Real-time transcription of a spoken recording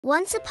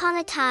Once upon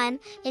a time,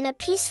 in a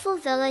peaceful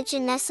village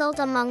nestled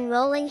among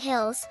rolling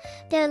hills,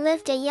 there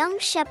lived a young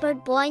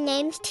shepherd boy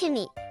named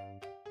Timmy.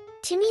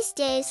 Timmy's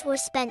days were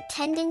spent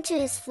tending to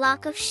his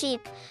flock of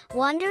sheep,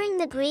 wandering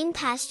the green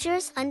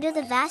pastures under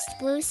the vast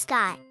blue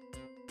sky.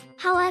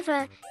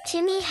 However,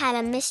 Timmy had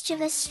a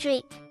mischievous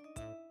streak.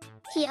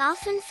 He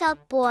often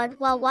felt bored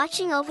while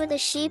watching over the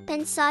sheep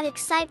and sought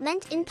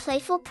excitement in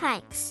playful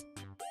pranks.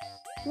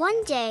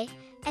 One day,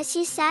 as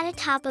he sat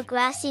atop a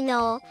grassy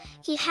knoll,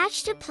 he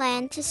hatched a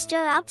plan to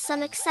stir up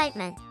some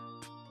excitement.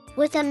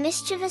 With a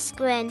mischievous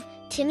grin,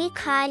 Timmy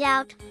cried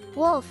out,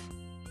 "Wolf!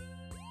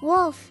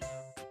 Wolf!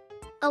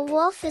 A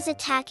wolf is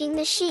attacking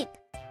the sheep!"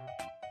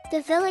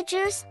 The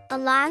villagers,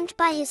 alarmed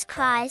by his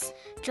cries,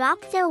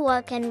 dropped their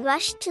work and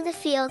rushed to the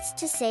fields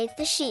to save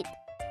the sheep.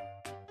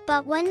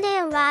 But when they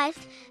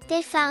arrived,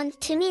 they found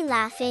Timmy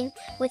laughing,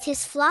 with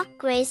his flock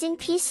grazing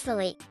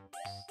peacefully.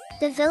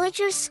 The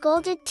villagers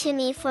scolded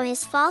Timmy for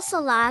his false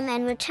alarm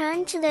and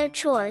returned to their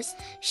chores,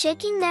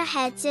 shaking their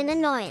heads in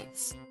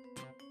annoyance.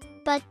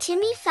 But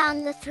Timmy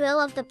found the thrill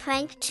of the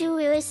prank too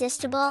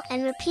irresistible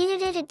and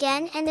repeated it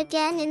again and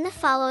again in the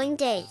following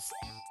days.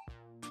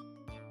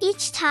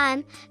 Each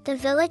time, the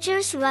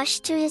villagers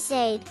rushed to his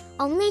aid,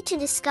 only to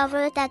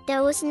discover that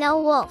there was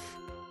no wolf.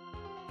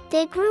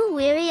 They grew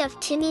weary of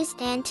Timmy's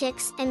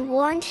antics and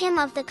warned him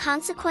of the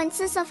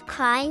consequences of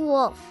crying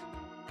wolf.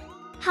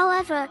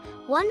 However,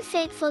 one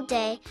fateful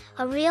day,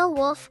 a real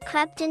wolf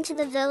crept into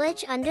the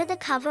village under the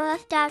cover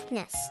of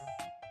darkness.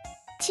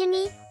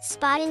 Timmy,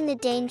 spotting the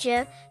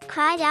danger,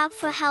 cried out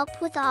for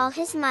help with all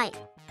his might.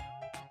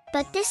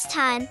 But this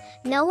time,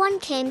 no one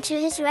came to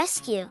his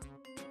rescue.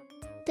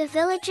 The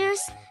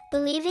villagers,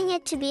 believing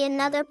it to be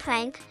another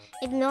prank,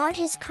 ignored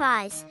his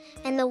cries,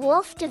 and the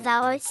wolf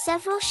devoured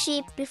several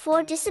sheep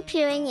before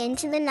disappearing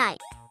into the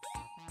night.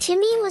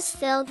 Timmy was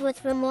filled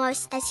with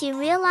remorse as he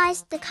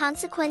realized the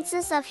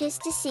consequences of his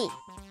deceit.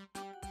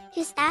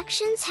 His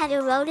actions had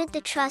eroded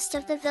the trust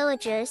of the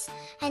villagers,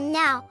 and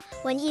now,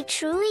 when he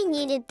truly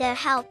needed their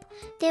help,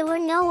 they were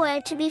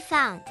nowhere to be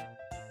found.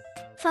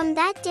 From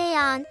that day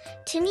on,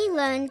 Timmy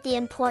learned the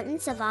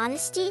importance of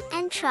honesty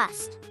and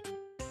trust.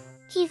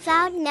 He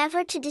vowed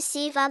never to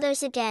deceive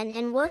others again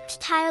and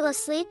worked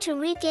tirelessly to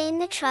regain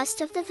the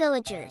trust of the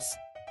villagers.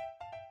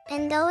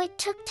 And though it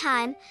took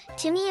time,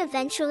 Timmy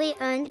eventually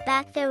earned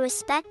back their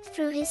respect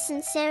through his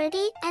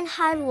sincerity and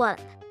hard work.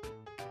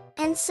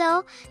 And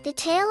so, the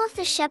tale of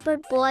the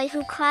shepherd boy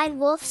who cried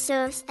wolf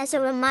serves as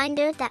a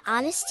reminder that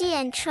honesty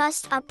and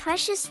trust are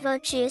precious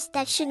virtues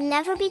that should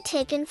never be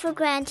taken for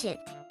granted.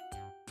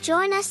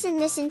 Join us in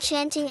this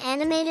enchanting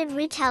animated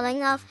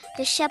retelling of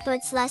The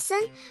Shepherd's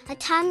Lesson, a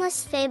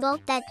timeless fable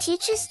that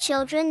teaches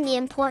children the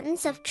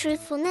importance of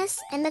truthfulness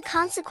and the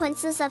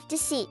consequences of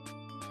deceit.